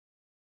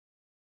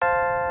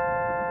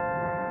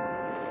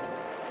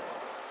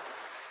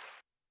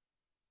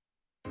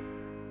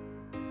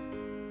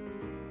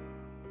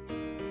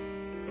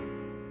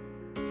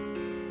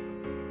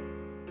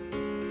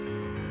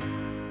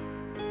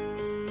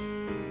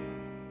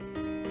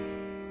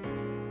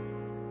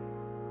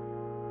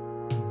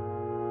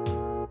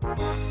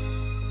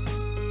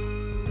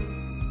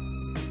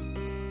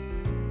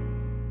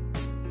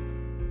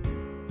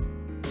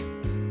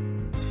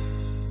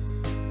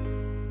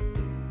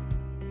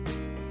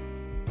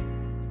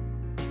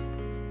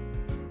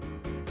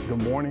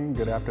Good morning,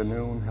 good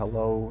afternoon,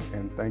 hello,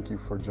 and thank you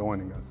for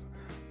joining us.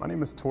 My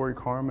name is Tori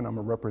Carmen. I'm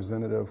a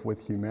representative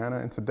with Humana,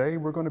 and today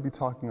we're going to be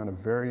talking on a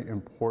very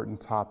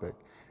important topic.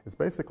 It's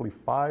basically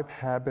 5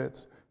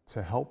 habits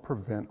to help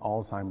prevent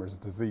Alzheimer's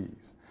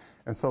disease.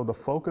 And so the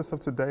focus of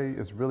today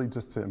is really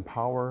just to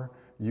empower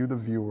you, the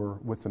viewer,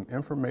 with some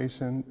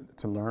information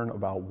to learn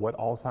about what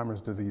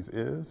Alzheimer's disease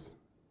is,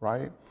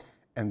 right?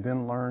 And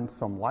then learn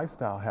some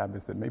lifestyle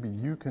habits that maybe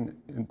you can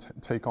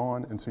take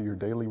on into your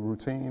daily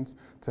routines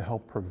to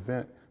help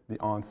prevent the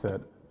onset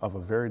of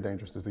a very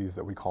dangerous disease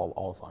that we call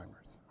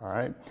Alzheimer's, all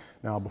right?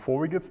 Now, before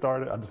we get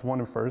started, I just want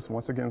to first,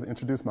 once again,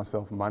 introduce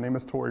myself. My name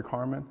is Tori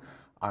Carmen.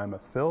 I'm a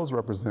sales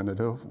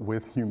representative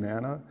with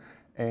Humana.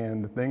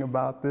 And the thing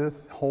about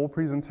this whole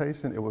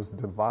presentation, it was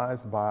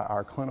devised by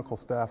our clinical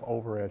staff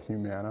over at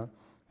Humana.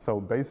 So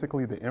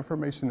basically, the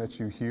information that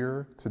you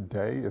hear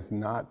today is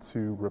not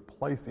to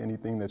replace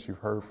anything that you've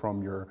heard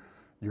from your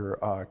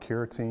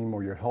care team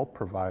or your health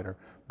provider,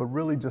 but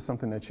really just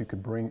something that you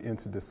could bring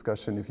into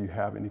discussion if you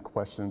have any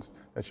questions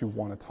that you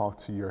want to talk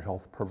to your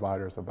health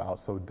providers about.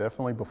 So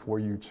definitely before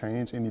you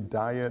change any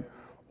diet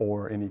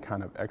or any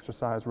kind of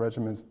exercise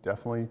regimens,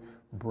 definitely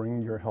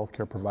bring your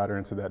healthcare provider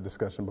into that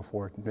discussion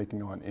before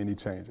making on any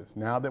changes.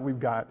 Now that we've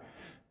got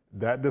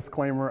that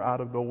disclaimer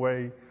out of the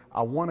way,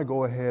 I want to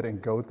go ahead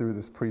and go through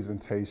this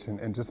presentation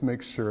and just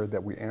make sure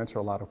that we answer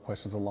a lot of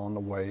questions along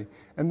the way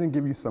and then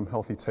give you some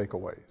healthy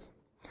takeaways.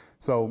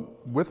 So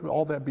with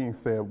all that being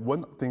said,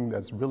 one thing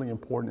that's really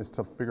important is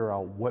to figure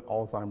out what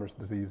Alzheimer's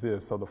disease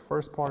is. So the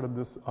first part of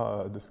this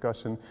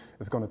discussion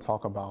is going to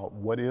talk about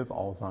what is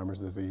Alzheimer's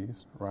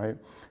disease, right?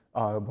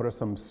 What are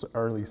some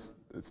early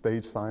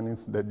stage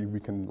signs that we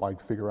can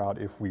figure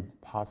out if we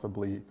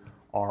possibly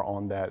are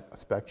on that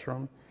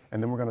spectrum.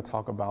 And then we're going to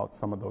talk about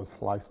some of those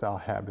lifestyle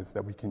habits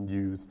that we can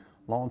use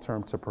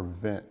long-term to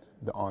prevent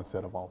the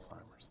onset of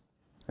Alzheimer's.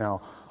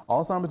 Now,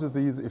 Alzheimer's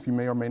disease, if you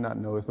may or may not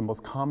know, is the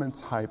most common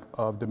type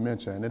of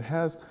dementia, and it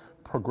has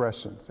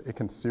progressions. It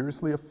can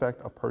seriously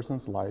affect a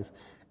person's life,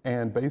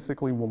 and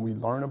basically when we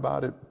learn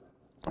about it,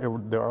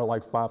 there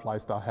are 5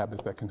 lifestyle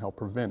habits that can help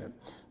prevent it.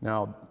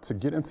 Now, to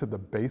get into the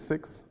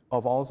basics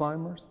of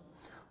Alzheimer's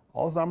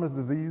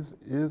disease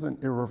is an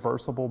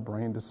irreversible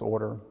brain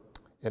disorder.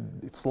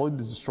 It slowly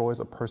destroys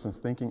a person's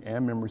thinking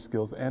and memory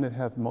skills, and it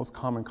has the most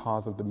common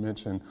cause of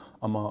dementia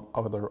among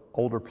other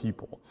older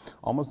people.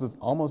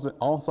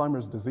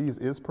 Alzheimer's disease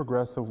is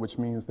progressive, which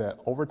means that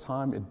over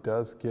time it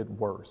does get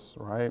worse,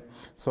 right?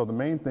 So the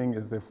main thing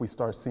is if we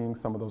start seeing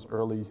some of those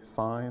early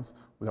signs,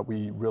 that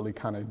we really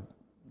kind of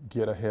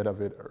get ahead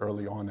of it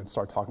early on and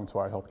start talking to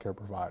our healthcare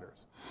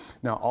providers.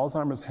 Now,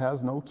 Alzheimer's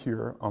has no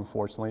cure,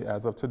 unfortunately,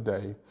 as of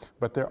today,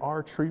 but there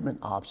are treatment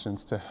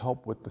options to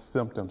help with the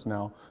symptoms.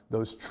 Now,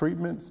 those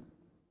treatments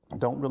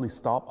don't really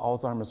stop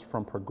Alzheimer's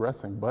from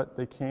progressing, but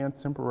they can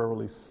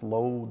temporarily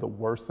slow the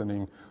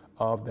worsening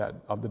of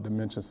the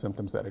dementia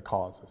symptoms that it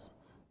causes.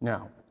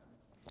 Now,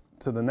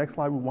 to the next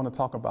slide, we want to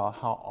talk about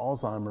how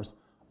Alzheimer's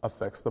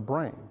affects the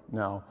brain.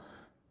 Now,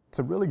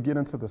 to really get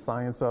into the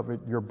science of it,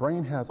 your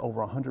brain has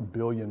over 100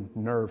 billion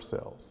nerve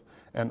cells,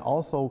 and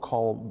also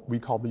we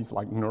call these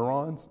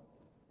neurons.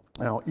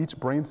 Now, each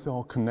brain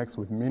cell connects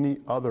with many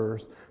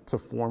others to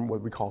form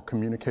what we call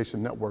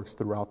communication networks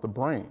throughout the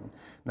brain.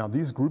 Now,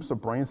 these groups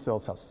of brain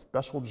cells have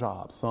special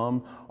jobs.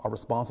 Some are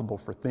responsible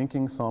for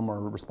thinking, some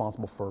are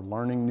responsible for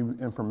learning new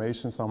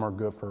information, some are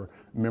good for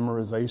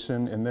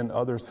memorization, and then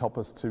others help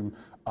us to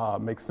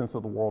make sense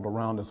of the world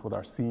around us with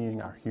our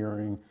seeing, our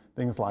hearing,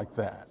 things like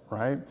that,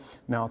 right?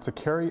 Now, to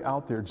carry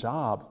out their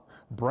job,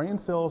 brain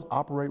cells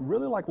operate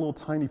really like little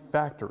tiny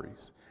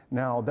factories.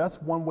 Now,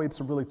 that's one way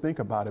to really think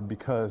about it,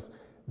 because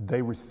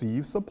they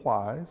receive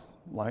supplies,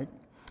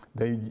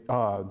 they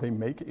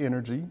make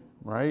energy,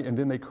 right? And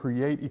then they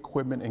create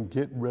equipment and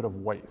get rid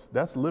of waste.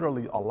 That's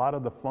literally a lot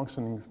of the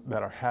functionings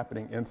that are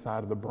happening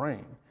inside of the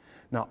brain.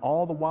 Now,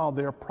 all the while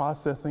they're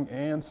processing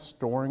and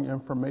storing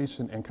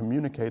information and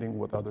communicating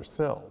with other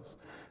cells.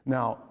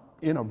 Now,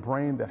 in a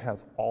brain that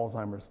has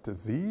Alzheimer's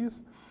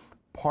disease,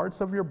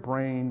 parts of your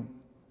brain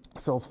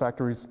cells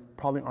factories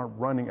probably aren't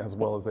running as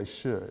well as they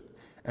should.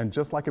 And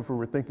just like if we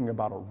were thinking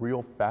about a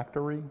real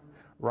factory,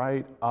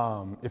 right?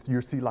 If you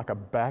see a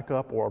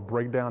backup or a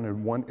breakdown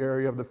in one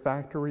area of the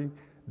factory,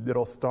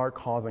 that'll start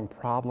causing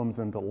problems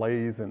and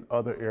delays in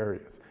other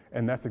areas.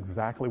 And that's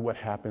exactly what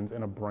happens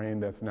in a brain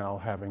that's now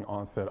having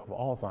onset of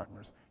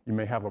Alzheimer's. You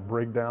may have a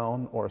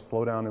breakdown or a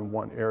slowdown in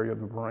one area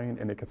of the brain,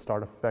 and it can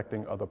start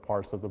affecting other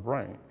parts of the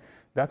brain.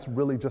 That's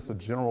really just a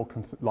general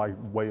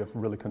way of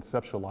really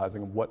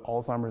conceptualizing what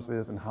Alzheimer's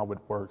is and how it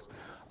works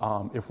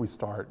if we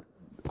start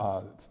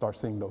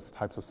seeing those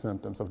types of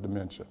symptoms of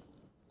dementia.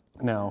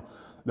 Now,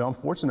 the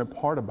unfortunate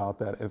part about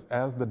that is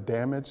as the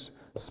damage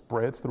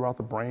spreads throughout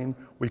the brain,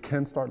 we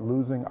can start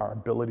losing our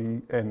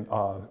ability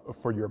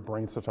for your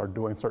brain to start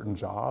doing certain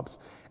jobs.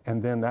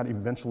 And then that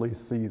eventually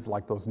sees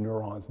those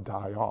neurons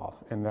die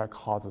off, and that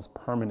causes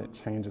permanent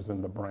changes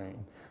in the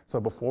brain. So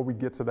before we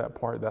get to that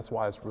part, that's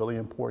why it's really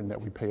important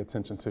that we pay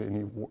attention to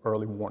any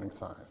early warning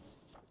signs.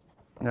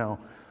 Now,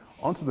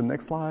 on to the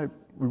next slide,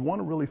 we want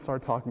to really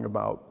start talking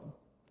about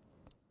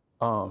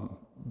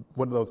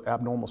what are those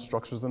abnormal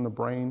structures in the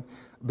brain?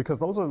 Because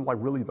those are like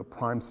really the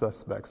prime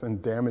suspects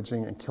in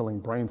damaging and killing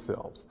brain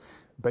cells.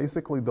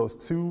 Basically, those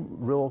two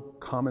real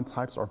common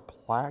types are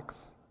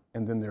plaques,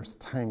 and then there's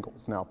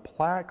tangles. Now,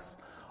 plaques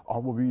are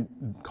what we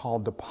call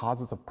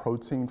deposits of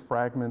protein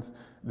fragments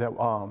that,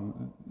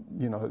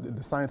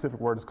 the scientific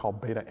word is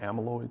called beta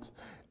amyloids,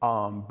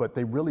 but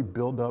they really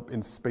build up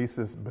in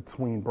spaces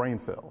between brain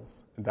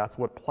cells. And that's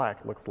what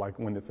plaque looks like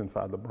when it's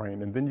inside the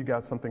brain. And then you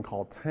got something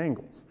called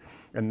tangles.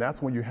 And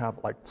that's when you have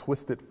like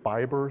twisted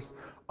fibers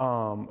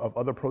of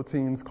other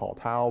proteins called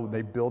tau.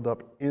 They build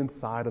up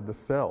inside of the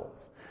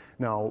cells.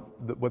 Now,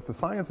 what the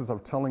sciences are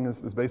telling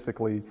us is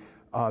basically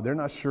they're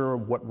not sure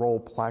what role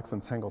plaques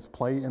and tangles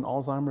play in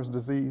Alzheimer's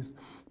disease,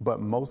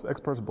 but most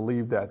experts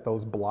believe that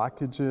those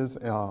blockages,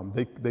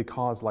 they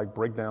cause like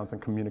breakdowns in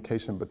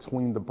communication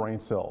between the brain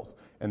cells,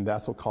 and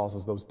that's what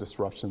causes those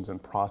disruptions in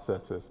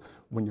processes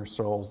when your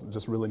cells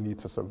just really need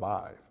to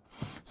survive.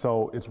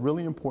 So it's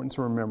really important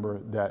to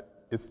remember that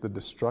it's the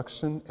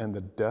destruction and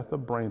the death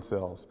of brain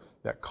cells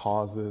that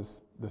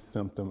causes the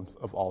symptoms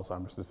of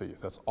Alzheimer's disease.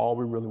 That's all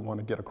we really want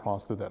to get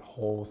across through that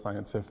whole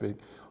scientific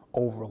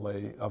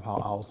overlay of how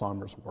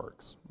Alzheimer's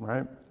works,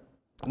 right?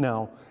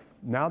 Now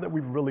that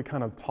we've really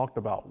kind of talked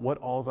about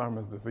what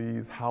Alzheimer's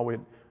disease, how it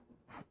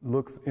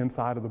looks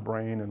inside of the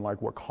brain and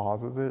like what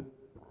causes it,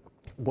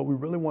 what we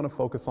really want to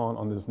focus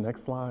on this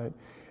next slide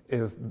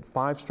is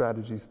 5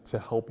 strategies to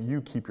help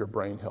you keep your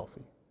brain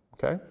healthy,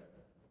 okay?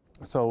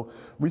 So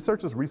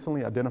researchers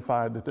recently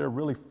identified that there are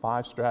really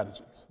 5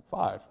 strategies,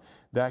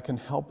 that can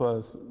help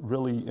us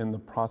really in the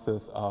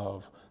process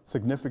of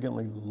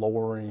significantly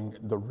lowering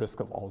the risk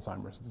of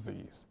Alzheimer's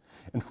disease.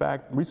 In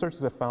fact,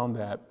 researchers have found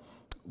that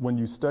when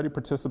you study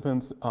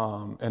participants,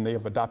 and they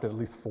have adopted at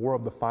least 4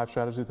 of the 5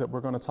 strategies that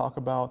we're going to talk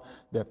about,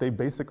 that they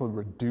basically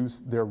reduce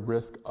their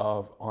risk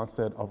of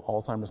onset of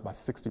Alzheimer's by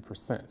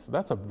 60%. So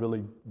that's a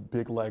really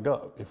big leg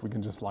up if we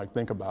can just like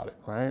think about it,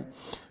 right?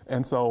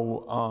 And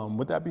so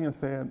with that being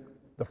said,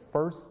 the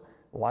first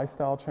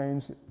lifestyle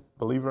change,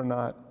 believe it or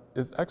not,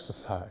 is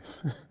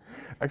exercise.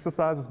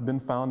 Exercise has been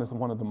found as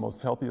one of the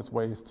most healthiest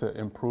ways to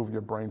improve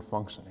your brain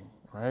functioning,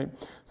 right?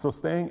 So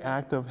staying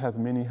active has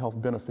many health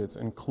benefits,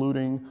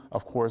 including,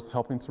 of course,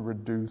 helping to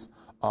reduce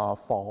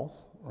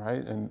falls,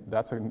 right? And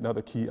that's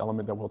another key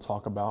element that we'll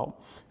talk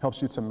about.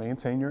 Helps you to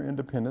maintain your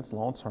independence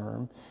long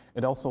term.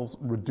 It also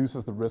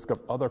reduces the risk of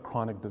other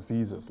chronic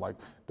diseases like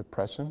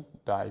depression,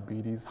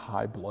 diabetes,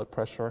 high blood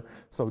pressure.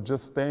 So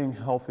just staying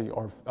healthy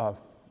or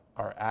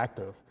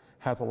active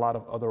has a lot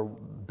of other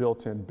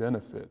built-in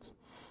benefits.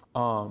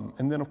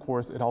 And then, of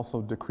course, it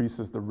also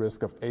decreases the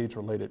risk of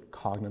age-related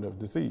cognitive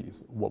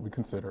disease, what we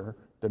consider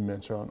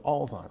dementia and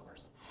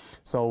Alzheimer's.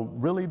 So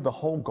really the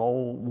whole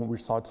goal when we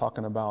start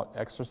talking about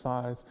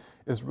exercise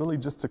is really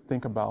just to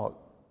think about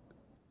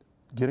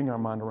getting our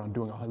mind around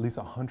doing at least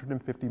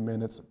 150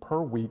 minutes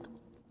per week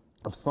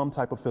of some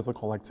type of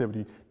physical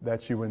activity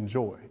that you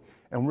enjoy.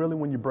 And really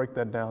when you break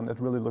that down, it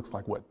really looks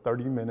like, what,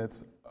 30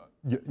 minutes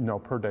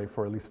per day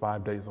for at least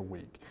 5 days a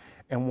week.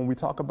 And when we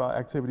talk about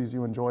activities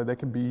you enjoy, they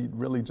can be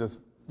really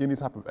just any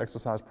type of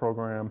exercise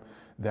program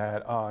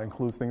that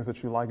includes things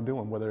that you like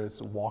doing, whether it's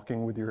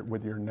walking with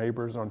your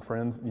neighbors and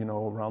friends,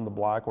 around the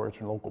block or at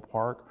your local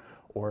park,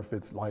 or if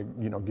it's like,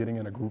 getting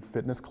in a group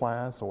fitness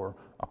class, or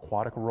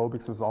aquatic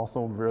aerobics is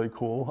also really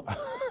cool.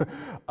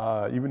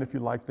 Even if you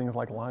like things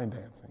like line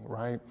dancing,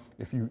 right?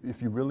 If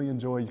you really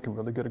enjoy, you can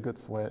really get a good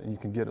sweat, and you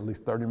can get at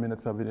least 30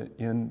 minutes of it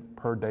in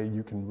per day.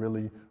 You can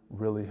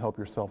really help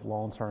yourself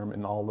long term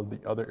in all of the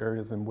other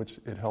areas in which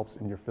it helps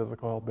in your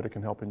physical health, but it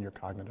can help in your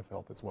cognitive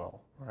health as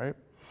well, right?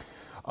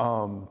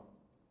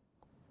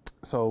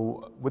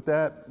 So with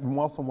that, we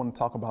also want to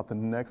talk about the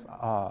next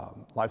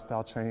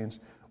lifestyle change,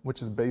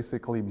 which is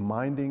basically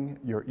minding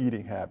your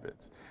eating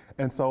habits.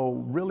 And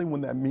so really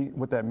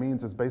what that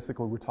means is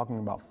basically we're talking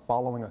about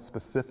following a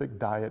specific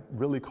diet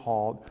really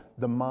called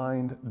the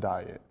MIND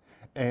diet.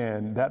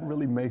 And that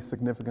really may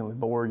significantly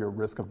lower your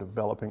risk of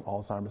developing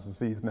Alzheimer's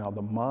disease. Now,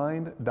 the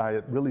MIND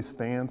diet really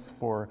stands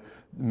for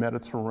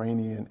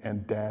Mediterranean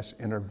and DASH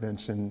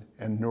intervention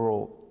and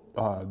neural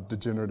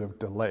degenerative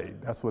delay.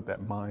 That's what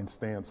that MIND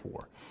stands for.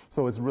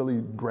 So it's really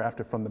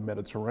grafted from the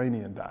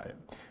Mediterranean diet.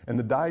 And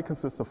the diet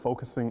consists of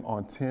focusing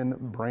on 10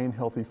 brain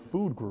healthy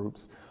food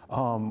groups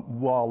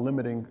while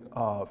limiting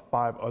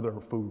 5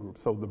 other food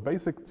groups. So the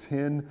basic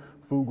 10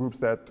 food groups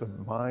that the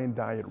MIND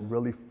diet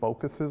really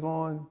focuses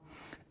on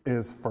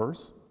is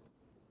first,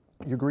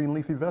 your green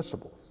leafy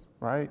vegetables,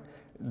 right?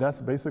 That's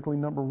basically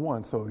number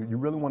 1. So you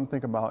really want to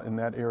think about in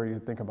that area,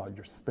 think about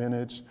your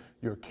spinach,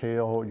 your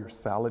kale, your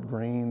salad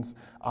greens,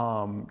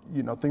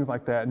 things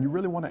like that. And you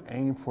really want to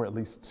aim for at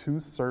least 2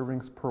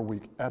 servings per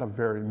week at a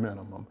very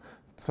minimum,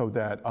 so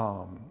that,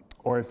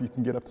 or if you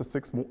can get up to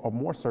 6 or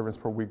more servings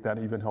per week, that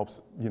even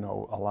helps,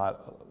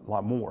 a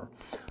lot more.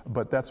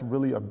 But that's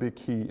really a big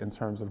key in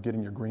terms of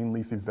getting your green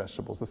leafy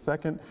vegetables. The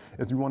second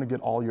is you want to get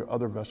all your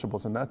other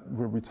vegetables, and that's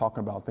where we're talking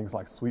about things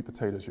like sweet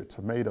potatoes, your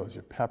tomatoes,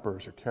 your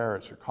peppers, your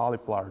carrots, your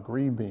cauliflower,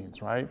 green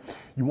beans, right?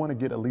 You want to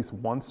get at least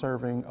 1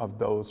 serving of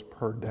those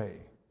per day,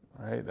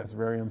 right? That's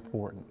very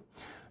important.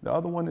 The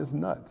other one is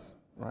nuts,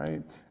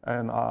 right?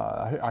 And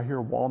I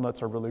hear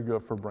walnuts are really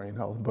good for brain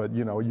health, but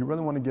you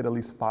really want to get at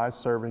least 5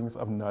 servings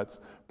of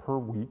nuts per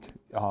week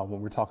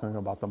when we're talking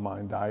about the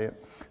MIND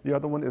diet. The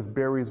other one is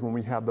berries when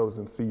we have those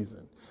in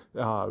season.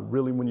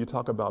 Really, when you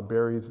talk about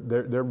berries,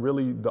 they're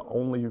really the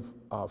only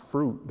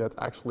fruit that's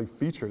actually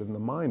featured in the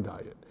MIND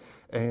diet.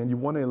 And you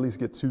want to at least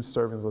get 2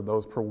 servings of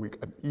those per week.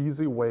 An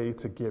easy way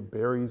to get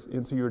berries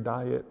into your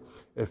diet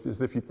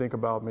is if you think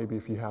about maybe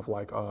if you have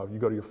like, you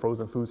go to your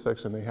frozen food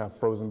section, they have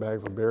frozen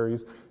bags of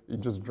berries. You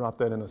just drop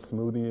that in a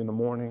smoothie in the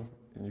morning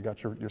and you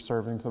got your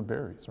servings of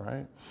berries,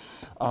 right?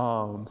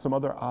 Some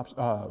other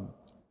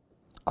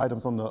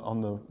items on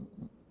the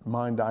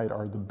MIND diet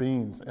are the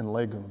beans and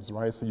legumes,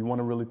 right? So you want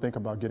to really think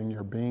about getting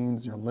your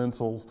beans, your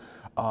lentils,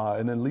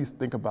 and at least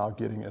think about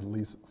getting at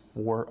least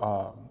 4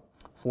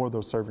 of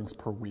those servings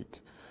per week.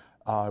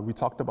 We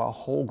talked about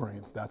whole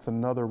grains. That's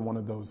another one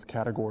of those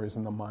categories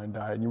in the MIND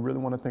diet. And you really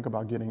want to think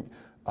about getting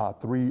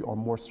 3 or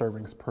more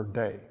servings per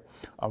day.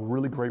 A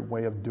really great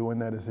way of doing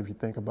that is if you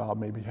think about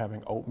maybe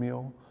having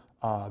oatmeal.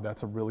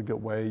 That's a really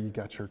good way. You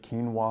got your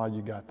quinoa,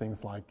 you got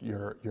things like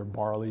your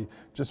barley,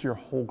 just your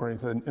whole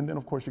grains. And then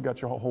of course you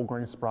got your whole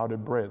grain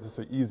sprouted breads. It's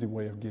an easy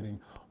way of getting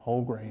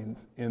whole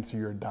grains into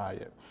your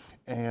diet.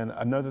 And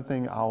another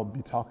thing I'll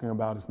be talking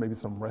about is maybe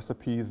some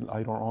recipes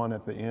later on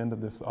at the end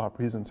of this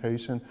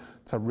presentation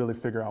to really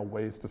figure out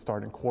ways to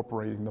start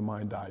incorporating the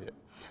MIND diet.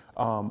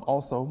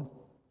 Also,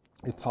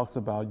 it talks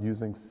about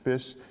using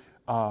fish,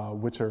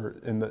 which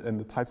are in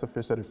the types of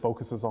fish that it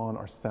focuses on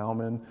are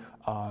salmon,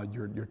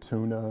 your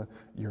tuna,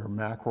 your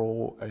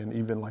mackerel, and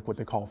even like what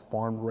they call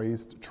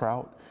farm-raised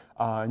trout.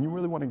 And you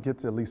really want to get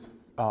to at least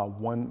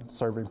 1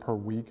 serving per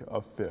week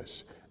of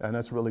fish. And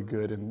that's really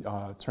good in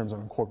terms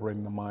of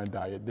incorporating the MIND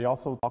diet. They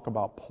also talk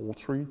about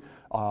poultry,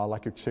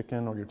 like your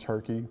chicken or your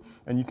turkey,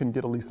 and you can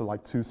get at least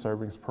like 2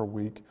 servings per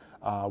week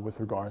with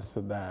regards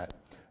to that.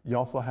 You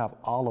also have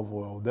olive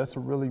oil. That's a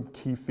really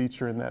key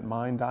feature in that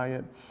MIND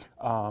diet.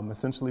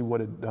 Essentially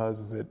what it does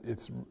is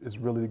it's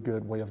really a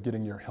good way of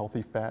getting your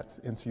healthy fats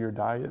into your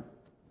diet,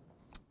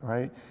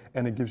 right?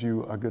 And it gives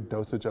you a good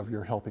dosage of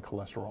your healthy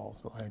cholesterol,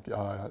 so like,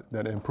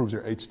 that improves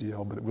your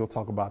HDL, but we'll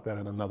talk about that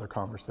in another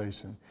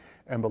conversation.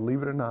 And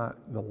believe it or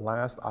not, the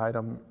last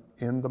item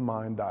in the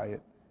MIND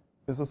diet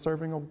is a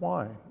serving of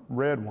wine,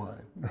 red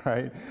wine,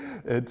 right?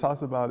 It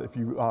talks about if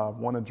you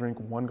want to drink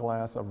 1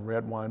 glass of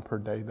red wine per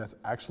day, that's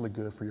actually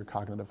good for your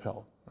cognitive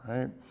health,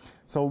 right?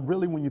 So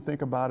really when you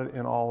think about it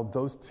in all,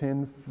 those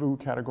 10 food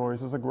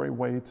categories is a great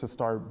way to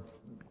start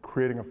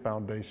creating a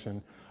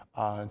foundation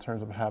in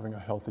terms of having a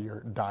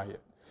healthier diet.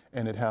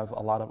 And it has a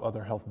lot of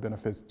other health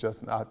benefits,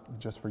 not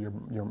just for your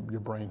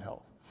brain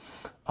health.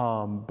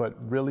 But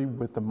really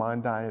with the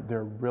MIND diet, there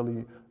are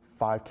really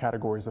 5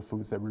 categories of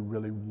foods that we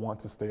really want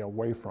to stay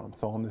away from.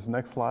 So on this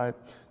next slide,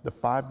 the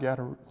 5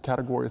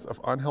 categories of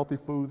unhealthy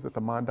foods that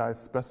the MIND diet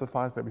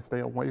specifies that we stay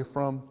away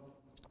from.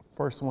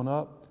 First one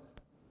up,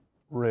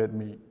 red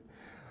meat.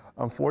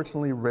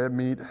 Unfortunately, red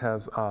meat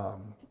has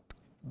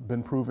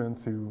been proven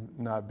to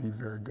not be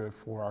very good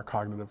for our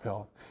cognitive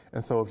health.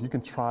 And so if you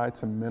can try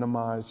to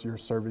minimize your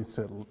servings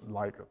to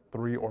like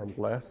 3 or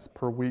less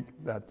per week,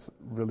 that's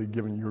really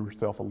giving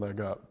yourself a leg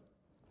up.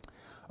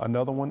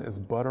 Another one is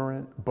butter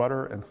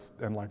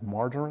and like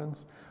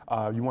margarines.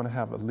 You want to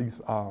have at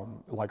least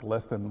like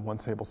less than 1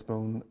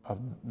 tablespoon of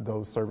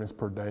those servings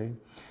per day.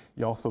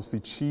 You also see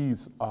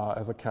cheese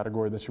as a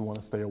category that you want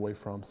to stay away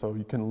from. So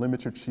you can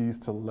limit your cheese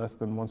to less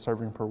than 1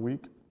 serving per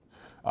week.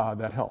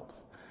 That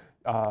helps.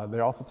 They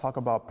also talk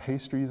about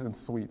pastries and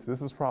sweets.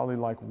 This is probably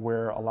like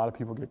where a lot of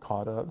people get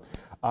caught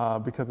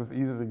up because it's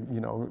easy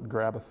to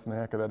grab a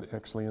snack that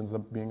actually ends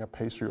up being a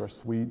pastry or a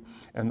sweet.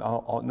 And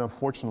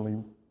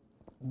unfortunately,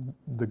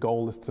 the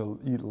goal is to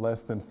eat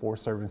less than 4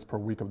 servings per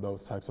week of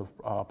those types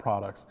of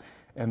products.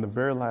 And the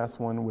very last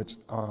one, which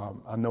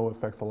I know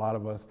affects a lot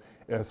of us,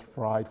 is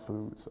fried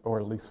foods, or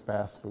at least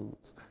fast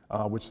foods,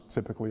 which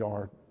typically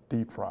are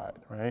deep fried,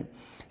 right?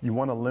 You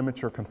want to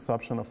limit your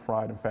consumption of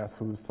fried and fast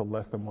foods to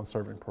less than 1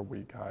 serving per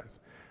week,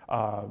 guys.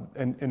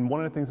 And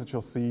one of the things that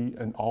you'll see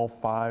in all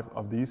 5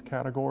 of these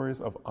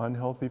categories of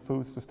unhealthy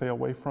foods to stay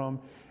away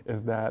from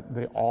is that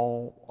they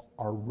all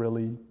are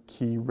really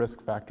key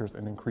risk factors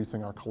in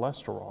increasing our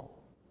cholesterol,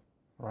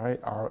 right?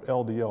 Our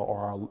LDL,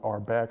 or our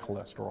bad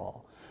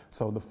cholesterol.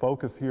 So the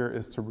focus here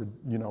is to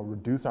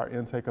reduce our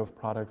intake of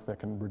products that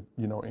can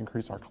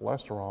increase our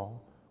cholesterol,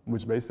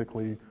 which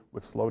basically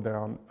would slow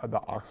down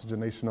the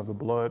oxygenation of the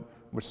blood,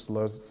 which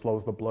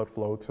slows the blood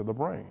flow to the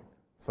brain.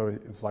 So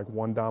it's like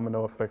one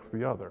domino affects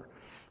the other.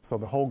 So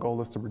the whole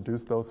goal is to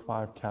reduce those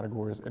 5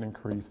 categories and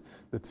increase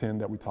the 10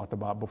 that we talked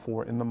about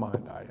before in the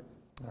MIND diet,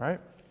 all right?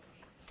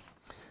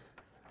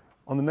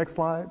 On the next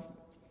slide,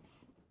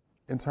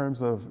 in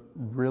terms of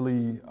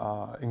really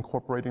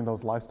incorporating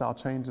those lifestyle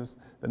changes,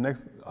 the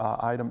next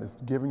item is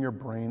giving your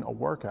brain a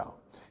workout.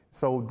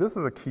 So this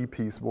is a key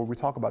piece where we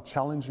talk about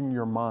challenging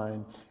your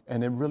mind,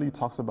 and it really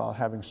talks about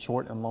having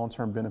short and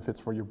long-term benefits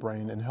for your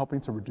brain and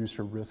helping to reduce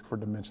your risk for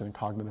dementia and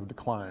cognitive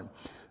decline.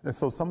 And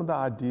so some of the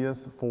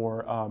ideas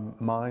for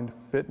mind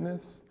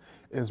fitness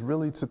is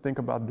really to think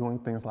about doing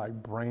things like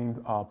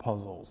brain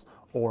puzzles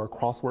or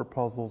crossword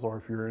puzzles, or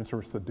if you're into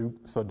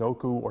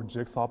Sudoku or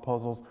jigsaw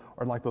puzzles,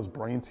 or like those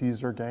brain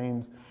teaser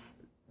games.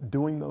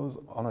 Doing those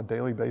on a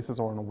daily basis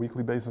or on a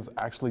weekly basis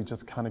actually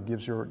just kind of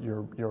gives your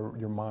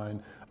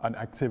mind an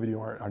activity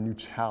or a new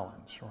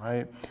challenge,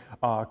 right?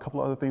 A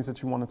couple of other things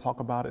that you want to talk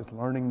about is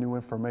learning new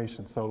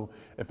information. So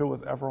if it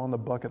was ever on the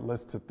bucket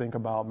list to think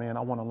about, man,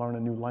 I want to learn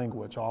a new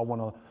language, or I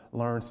want to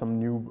learn some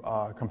new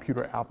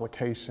computer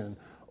application,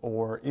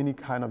 or any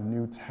kind of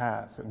new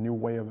task, a new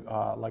way of,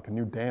 like a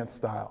new dance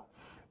style,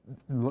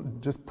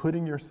 just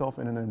putting yourself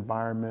in an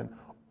environment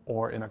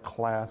or in a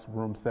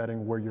classroom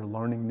setting where you're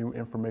learning new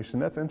information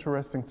that's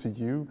interesting to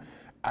you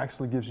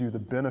actually gives you the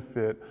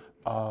benefit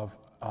of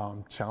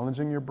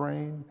challenging your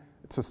brain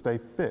to stay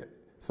fit.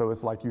 So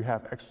it's like you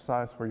have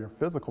exercise for your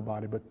physical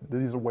body, but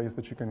these are ways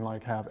that you can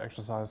like have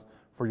exercise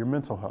for your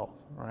mental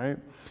health, right?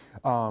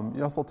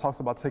 He also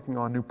talks about taking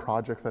on new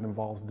projects that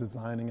involves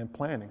designing and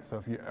planning. So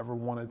if you ever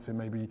wanted to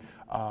maybe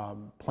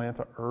plant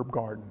a herb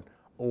garden,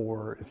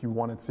 or if you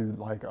wanted to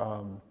like,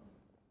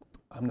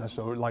 I'm not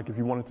sure, like if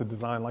you wanted to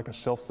design like a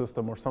shelf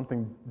system or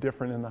something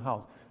different in the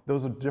house,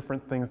 those are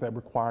different things that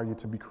require you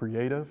to be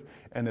creative,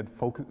 and it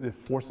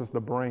forces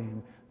the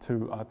brain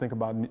to think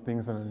about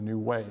things in a new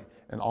way.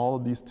 And all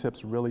of these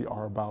tips really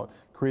are about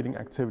creating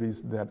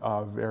activities that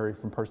vary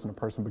from person to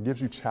person, but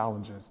gives you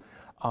challenges.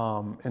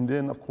 And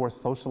then of course,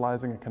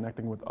 socializing and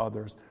connecting with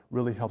others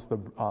really helps to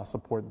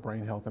support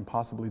brain health and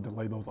possibly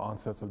delay those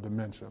onsets of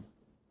dementia.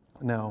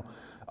 Now,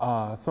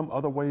 some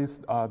other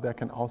ways that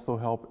can also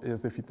help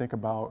is if you think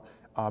about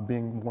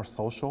being more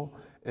social,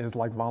 is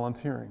like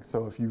volunteering.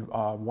 So if you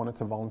wanted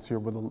to volunteer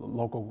with a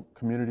local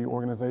community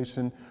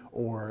organization,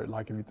 or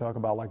like if you talk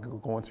about like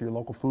going to your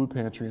local food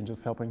pantry and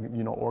just helping,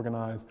 you know,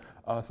 organize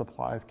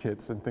supplies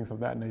kits and things of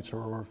that nature,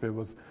 or if it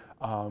was,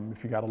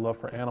 if you got a love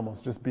for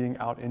animals, just being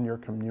out in your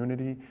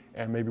community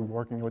and maybe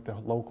working with the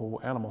local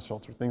animal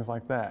shelter, things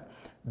like that.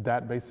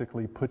 That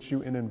basically puts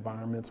you in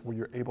environments where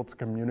you're able to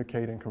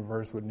communicate and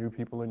converse with new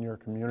people in your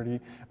community.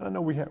 And I know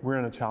we're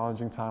in a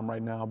challenging time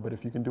right now, but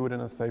if you can do it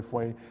in a safe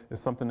way,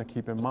 it's something to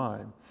keep in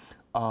mind.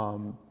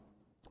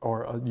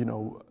 You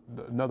know,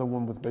 another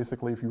one was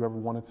basically if you ever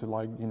wanted to,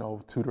 like, you know,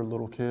 tutor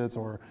little kids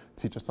or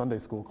teach a Sunday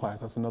school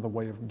class, that's another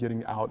way of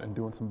getting out and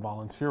doing some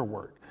volunteer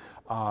work.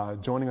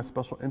 Joining a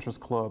special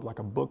interest club, like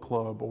a book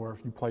club, or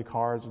if you play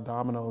cards or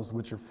dominoes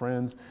with your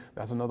friends,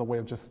 that's another way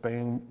of just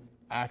staying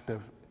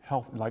active,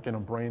 healthy, like in a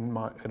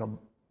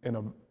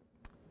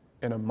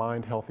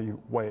mind healthy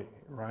way,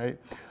 right?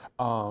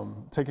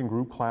 Taking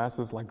group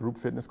classes, like group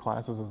fitness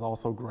classes, is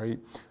also great.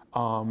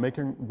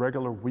 Making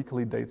regular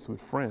weekly dates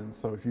with friends.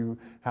 So if you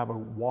have a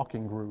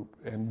walking group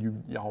and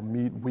y'all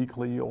meet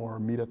weekly or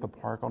meet at the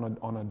park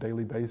on a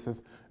daily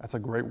basis, that's a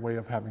great way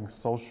of having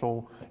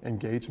social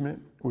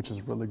engagement, which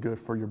is really good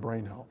for your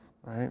brain health,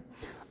 right?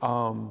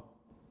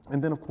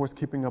 And then of course,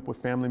 keeping up with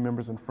family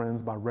members and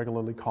friends by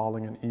regularly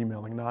calling and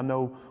emailing. Now I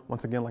know,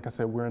 once again, like I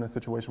said, we're in a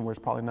situation where it's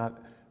probably not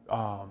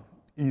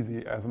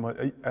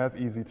as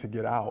easy to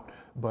get out,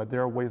 but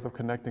there are ways of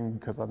connecting,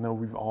 because I know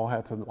we've all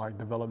had to like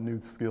develop new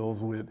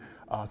skills with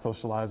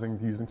socializing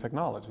using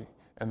technology.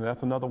 And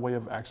that's another way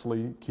of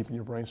actually keeping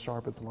your brain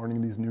sharp, is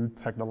learning these new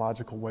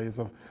technological ways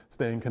of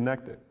staying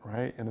connected,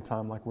 right, in a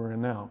time like we're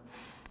in now.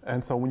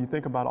 And so when you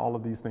think about all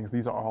of these things,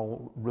 these are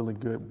all really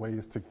good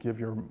ways to give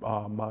your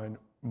mind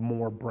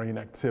more brain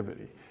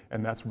activity.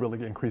 And that's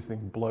really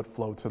increasing blood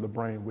flow to the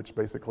brain, which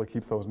basically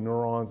keeps those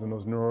neurons and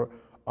those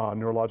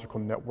neurological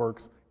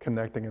networks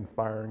connecting and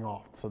firing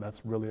off. So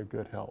that's really a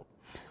good help.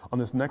 On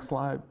this next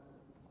slide,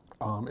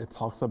 it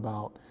talks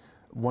about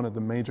one of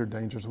the major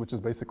dangers, which is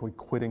basically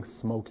quitting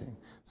smoking.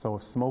 So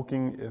if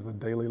smoking is a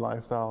daily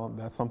lifestyle,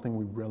 that's something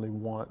we really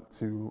want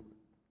to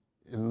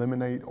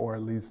eliminate, or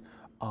at least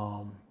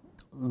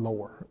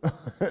lower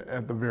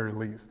at the very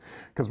least.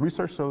 Because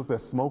research shows that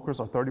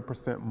smokers are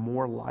 30%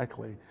 more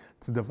likely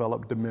to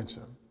develop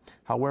dementia.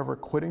 However,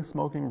 quitting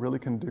smoking really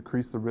can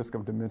decrease the risk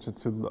of dementia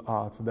to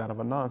that of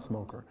a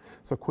non-smoker.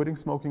 So quitting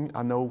smoking,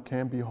 I know,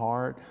 can be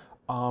hard,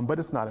 but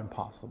it's not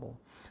impossible.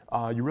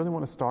 You really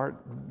want to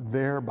start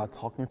there by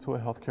talking to a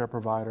healthcare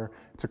provider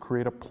to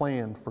create a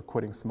plan for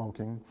quitting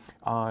smoking.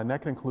 And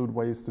that can include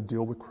ways to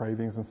deal with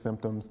cravings and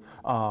symptoms,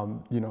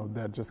 you know,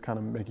 that just kind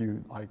of make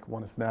you like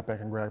want to snap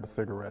back and grab a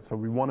cigarette. So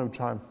we want to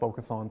try and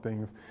focus on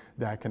things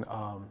that can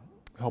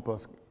help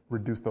us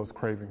reduce those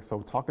cravings.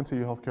 So talking to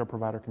your healthcare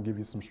provider can give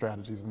you some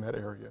strategies in that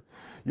area.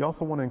 You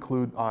also want to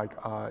include like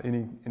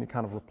any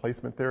kind of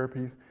replacement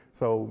therapies.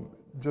 So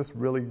just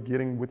really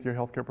getting with your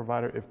healthcare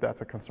provider, if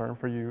that's a concern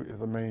for you,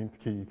 is a main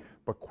key.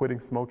 But quitting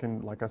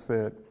smoking, like I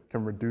said,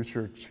 can reduce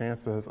your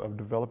chances of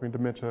developing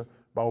dementia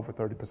by over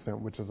 30%,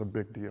 which is a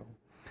big deal.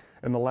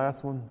 And the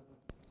last one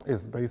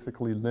is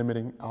basically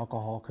limiting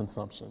alcohol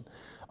consumption.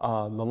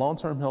 The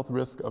long-term health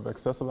risk of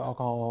excessive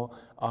alcohol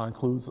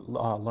includes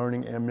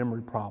learning and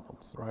memory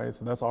problems, right?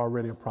 So that's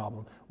already a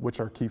problem, which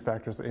are key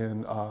factors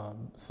in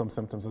some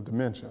symptoms of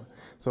dementia.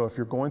 So if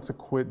you're going to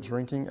quit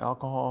drinking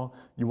alcohol,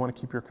 you want to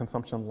keep your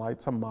consumption light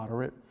to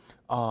moderate.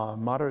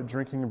 Moderate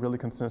drinking really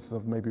consists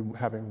of maybe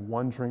having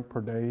 1 drink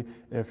per day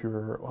if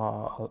you're,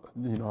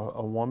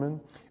 a woman,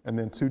 and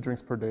then 2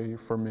 drinks per day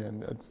for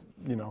men. It's,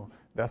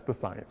 that's the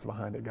science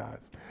behind it,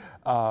 guys.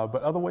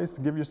 But other ways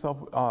to give yourself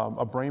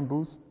a brain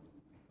boost,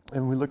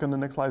 and we look in the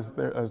next slide, is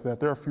that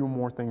there are a few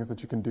more things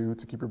that you can do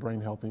to keep your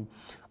brain healthy.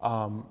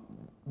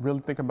 Really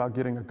think about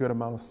getting a good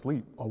amount of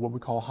sleep, or what we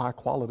call high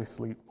quality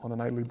sleep, on a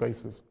nightly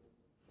basis.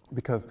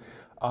 Because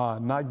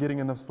not getting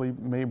enough sleep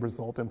may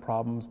result in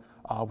problems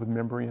with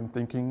memory and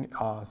thinking.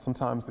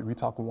 Sometimes we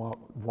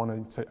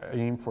want to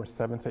aim for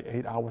 7 to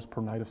 8 hours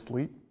per night of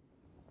sleep,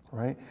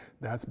 right?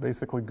 That's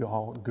basically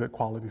good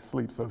quality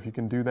sleep. So if you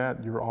can do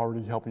that, you're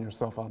already helping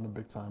yourself out in a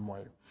big time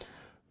way.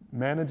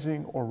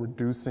 Managing or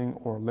reducing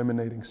or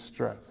eliminating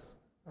stress,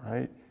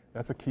 right?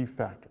 That's a key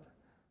factor,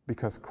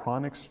 because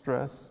chronic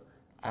stress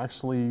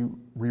actually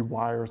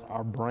rewires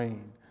our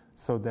brain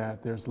so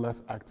that there's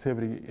less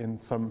activity in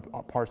some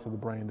parts of the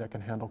brain that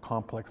can handle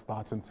complex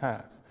thoughts and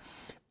tasks.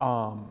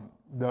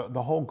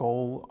 The whole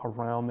goal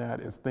around that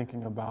is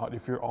thinking about,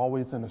 if you're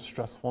always in a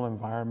stressful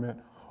environment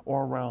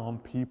or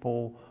around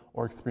people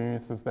or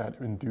experiences that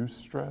induce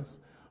stress,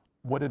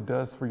 what it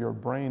does for your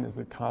brain is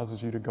it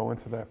causes you to go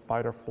into that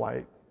fight or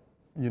flight,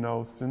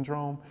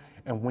 syndrome.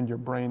 And when your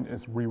brain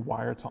is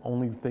rewired to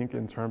only think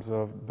in terms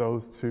of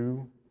those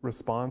 2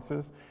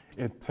 responses,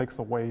 it takes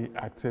away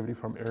activity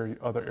from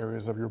other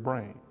areas of your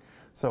brain.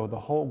 So the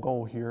whole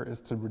goal here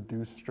is to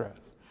reduce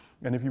stress.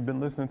 And if you've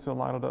been listening to a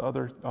lot of the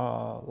other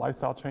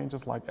lifestyle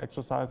changes, like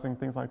exercising,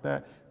 things like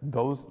that,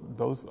 those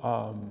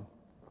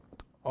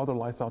other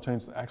lifestyle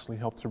changes actually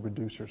help to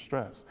reduce your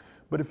stress.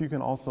 But if you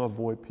can also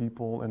avoid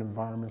people and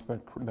environments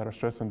that are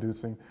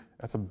stress-inducing,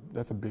 that's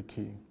a big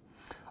key.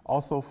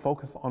 Also,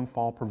 focus on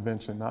fall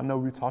prevention. Now, I know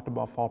we talked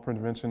about fall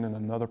prevention in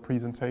another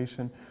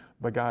presentation,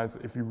 but guys,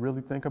 if you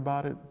really think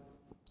about it,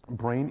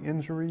 brain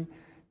injury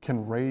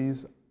can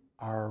raise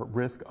our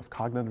risk of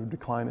cognitive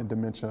decline and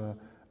dementia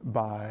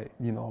by,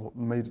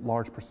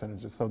 large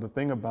percentages. So the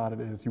thing about it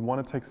is, you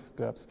want to take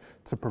steps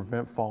to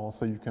prevent falls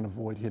so you can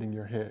avoid hitting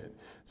your head.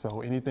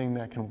 So anything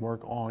that can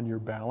work on your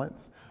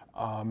balance,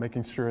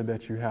 making sure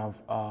that you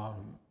have, a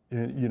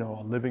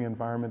living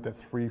environment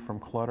that's free from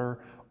clutter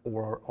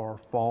or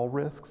fall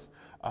risks,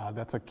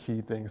 that's a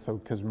key thing. So,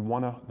 because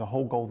the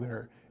whole goal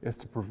there is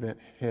to prevent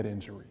head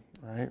injury,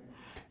 right?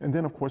 And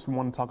then, of course, we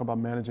want to talk about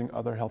managing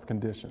other health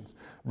conditions.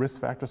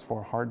 Risk factors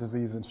for heart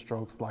disease and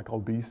strokes, like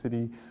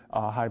obesity,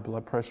 high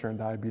blood pressure, and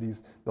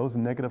diabetes, those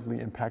negatively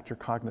impact your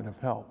cognitive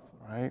health,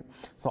 right?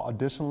 So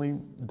additionally,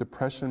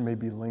 depression may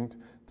be linked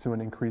to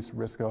an increased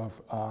risk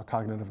of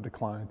cognitive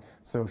decline.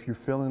 So if you're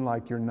feeling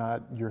like you're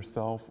not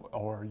yourself,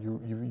 or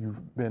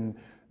you've been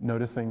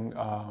noticing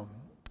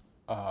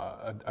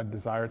a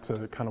desire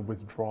to kind of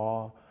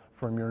withdraw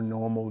from your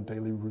normal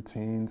daily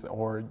routines,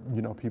 or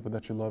people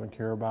that you love and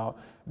care about,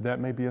 that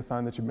may be a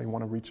sign that you may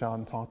want to reach out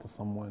and talk to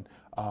someone,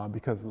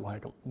 because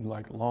like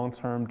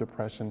long-term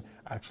depression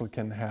actually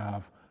can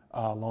have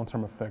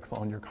long-term effects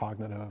on your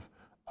cognitive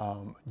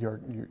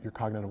your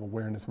cognitive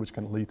awareness, which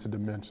can lead to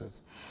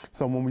dementias.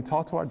 So when we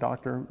talk to our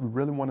doctor, we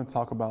really want to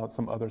talk about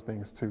some other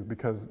things too,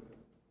 because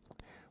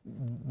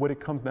what it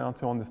comes down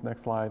to on this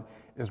next slide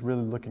is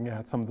really looking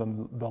at some of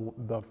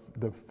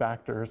the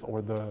factors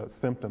or the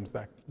symptoms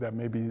that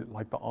may be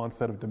like the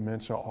onset of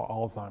dementia or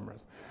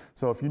Alzheimer's.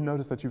 So if you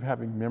notice that you're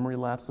having memory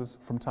lapses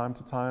from time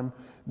to time,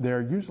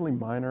 they're usually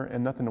minor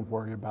and nothing to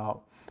worry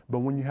about. But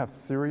when you have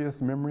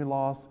serious memory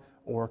loss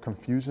or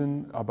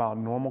confusion about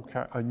normal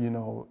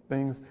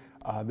things,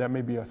 that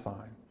may be a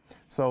sign.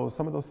 So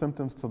some of those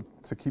symptoms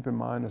to keep in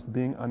mind is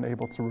being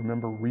unable to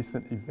remember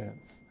recent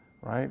events.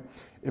 Right?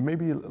 It may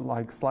be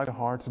like slightly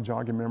hard to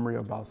jog your memory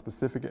about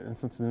specific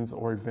instances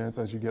or events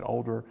as you get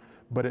older,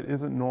 but it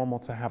isn't normal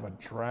to have a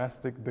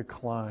drastic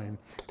decline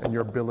in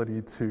your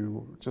ability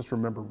to just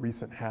remember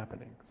recent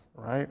happenings,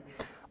 right?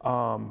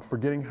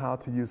 Forgetting how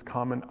to use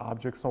common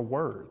objects or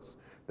words.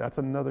 That's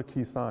another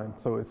key sign.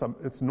 So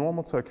it's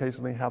normal to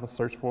occasionally have a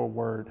search for a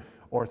word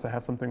or to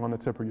have something on the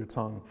tip of your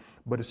tongue,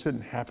 but it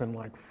shouldn't happen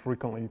like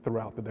frequently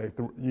throughout the day,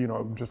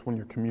 just when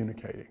you're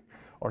communicating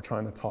or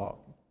trying to talk.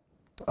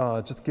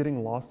 Just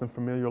getting lost in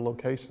familiar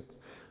locations.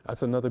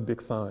 That's another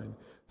big sign,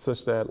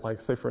 such that,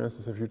 like, say for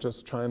instance, if you're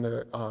just trying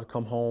to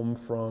come home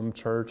from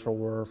church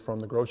or from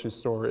the grocery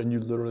store and you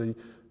literally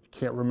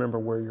can't remember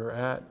where you're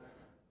at,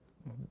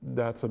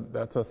 that's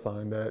a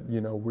sign that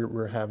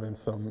we're having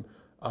some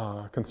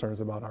concerns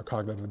about our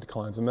cognitive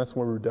declines, and that's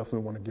where we definitely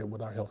want to get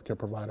with our healthcare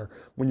provider.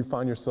 When you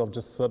find yourself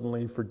just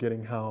suddenly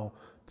forgetting how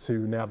to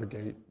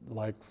navigate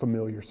like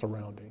familiar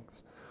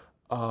surroundings.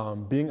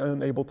 being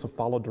unable to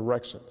follow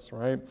directions,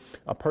 right?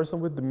 A person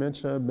with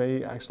dementia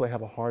may actually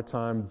have a hard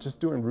time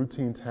just doing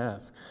routine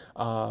tasks,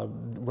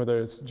 whether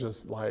it's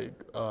just like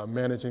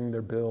managing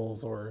their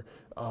bills or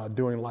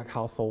doing like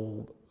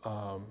household,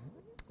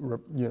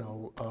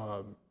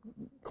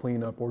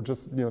 cleanup or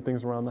just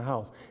things around the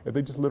house. If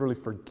they just literally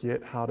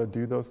forget how to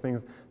do those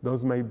things,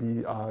 those may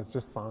be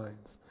just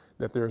signs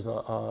that there's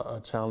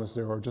a challenge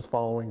there, or just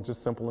following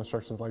just simple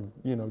instructions like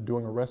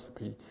doing a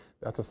recipe.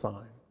 That's a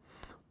sign.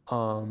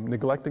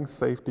 Neglecting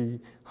safety,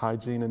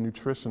 hygiene, and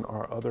nutrition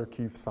are other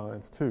key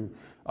signs too.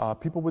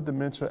 People with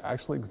dementia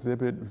actually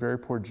exhibit very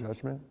poor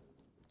judgment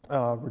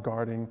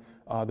regarding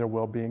their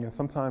well-being, and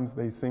sometimes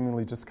they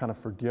seemingly just kind of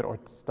forget or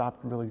stop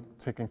really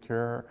taking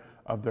care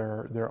of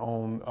their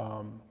own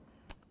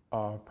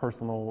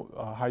personal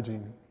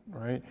hygiene,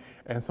 right?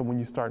 And so when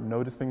you start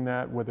noticing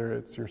that, whether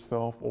it's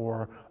yourself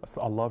or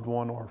a loved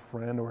one or a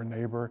friend or a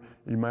neighbor,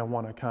 you might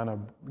want to kind of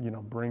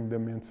bring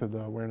them into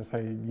the awareness.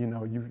 Hey,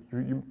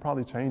 you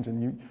probably change,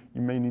 and you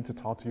may need to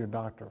talk to your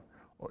doctor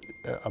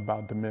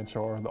about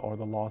dementia or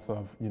the loss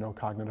of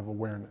cognitive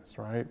awareness,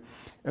 right?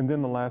 And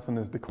then the last one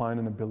is decline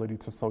in ability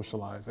to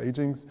socialize.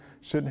 Aging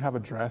shouldn't have a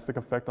drastic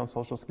effect on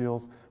social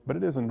skills, but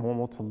it isn't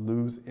normal to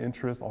lose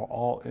interest or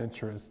all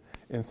interest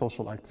in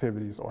social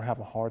activities or have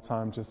a hard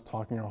time just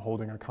talking or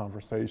holding a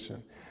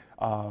conversation.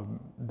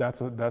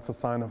 That's a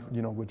sign of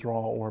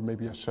withdrawal or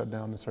maybe a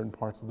shutdown in certain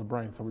parts of the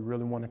brain. So we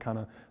really want to kind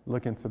of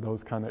look into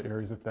those kind of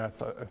areas if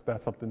that's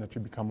something that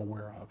you become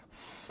aware of.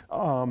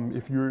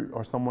 If you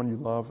or someone you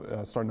love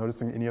start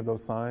noticing any of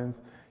those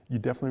signs, you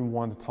definitely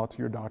want to talk to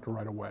your doctor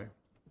right away.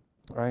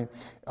 Right,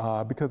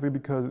 because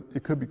it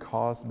could be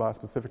caused by a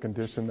specific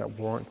condition that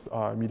warrants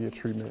immediate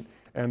treatment,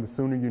 and the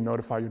sooner you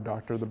notify your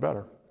doctor, the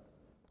better.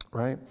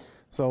 Right.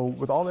 So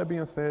with all that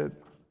being said,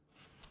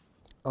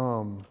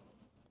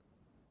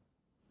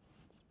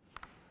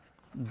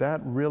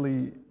 that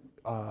really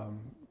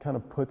kind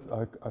of puts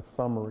a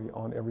summary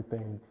on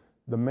everything.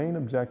 The main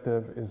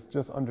objective is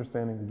just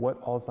understanding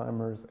what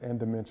Alzheimer's and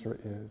dementia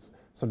is.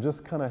 So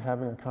just kind of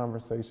having a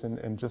conversation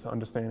and just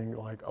understanding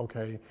like,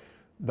 okay,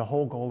 the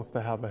whole goal is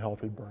to have a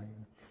healthy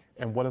brain.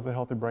 And what does a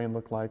healthy brain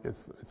look like?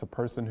 It's a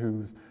person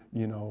who's,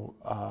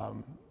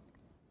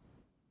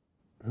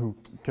 who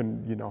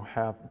can,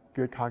 have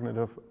good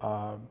cognitive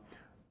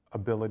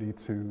ability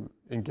to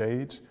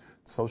engage,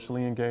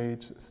 socially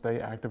engage, stay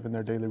active in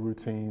their daily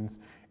routines.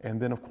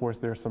 And then of course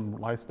there's some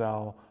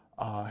lifestyle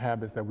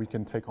habits that we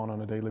can take on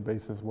a daily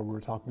basis, where we were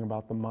talking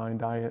about the mind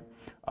diet,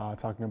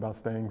 talking about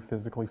staying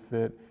physically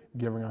fit,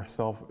 giving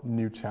ourselves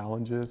new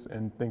challenges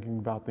and thinking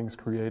about things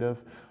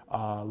creative,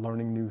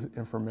 learning new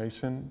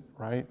information,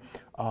 right?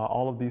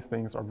 All of these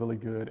things are really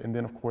good. And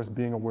then of course,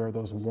 being aware of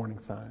those warning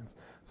signs.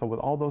 So with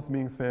all those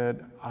being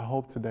said, I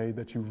hope today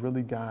that you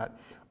really got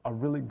a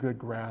really good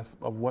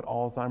grasp of what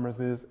Alzheimer's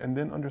is, and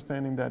then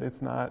understanding that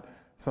it's not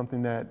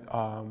something that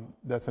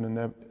that's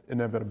an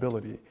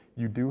inevitability.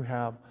 You do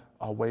have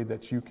a way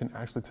that you can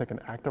actually take an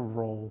active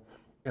role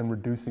in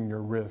reducing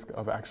your risk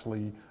of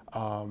actually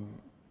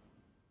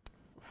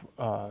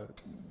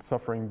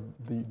suffering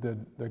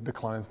the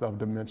declines of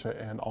dementia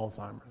and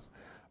Alzheimer's.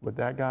 With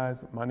that,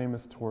 guys, my name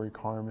is Tori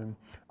Carmen.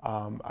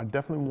 I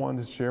definitely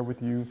wanted to share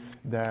with you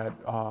that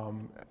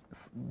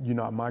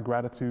my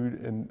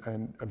gratitude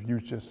and of you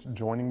just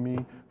joining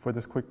me for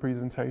this quick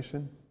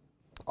presentation.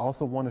 I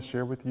also want to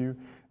share with you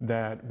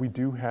that we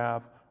do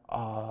have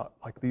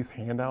like these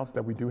handouts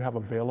that we do have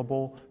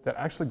available that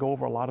actually go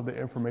over a lot of the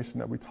information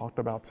that we talked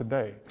about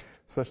today,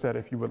 such that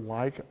if you would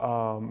like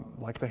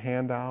the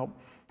handout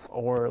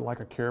or like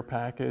a care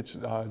package,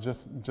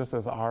 just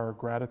as our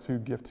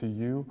gratitude gift to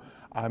you,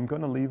 I'm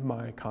going to leave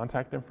my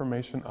contact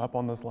information up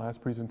on this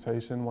last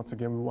presentation. Once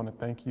again, we want to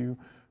thank you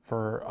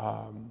for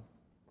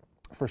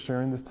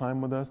sharing this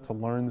time with us to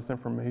learn this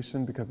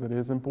information, because it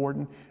is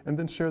important, and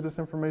then share this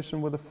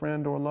information with a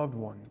friend or a loved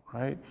one,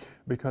 right?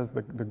 Because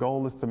the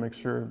goal is to make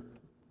sure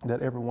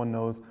that everyone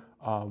knows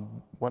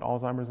what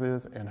Alzheimer's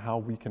is and how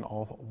we can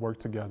all work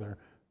together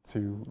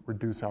to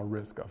reduce our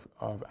risk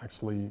of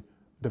actually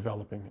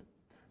developing it.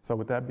 So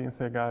with that being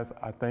said, guys,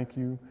 I thank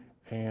you,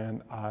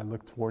 and I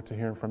look forward to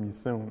hearing from you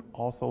soon.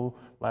 Also,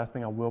 last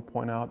thing I will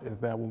point out is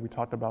that when we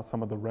talked about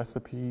some of the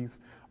recipes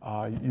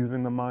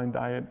using the Mind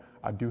Diet,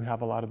 I do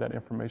have a lot of that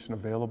information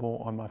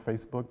available on my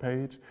Facebook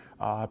page.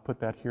 I put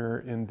that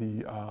here in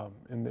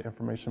the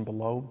information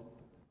below.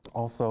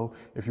 Also,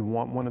 if you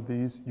want one of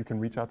these, you can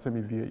reach out to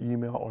me via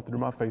email or through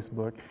my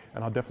Facebook,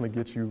 and I'll definitely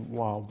get you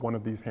one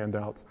of these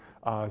handouts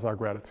as our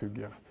gratitude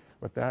gift.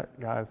 With that,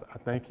 guys, I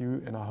thank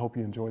you, and I hope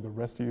you enjoy the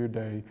rest of your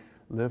day.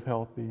 Live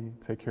healthy,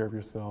 take care of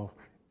yourself,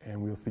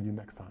 and we'll see you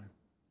next time.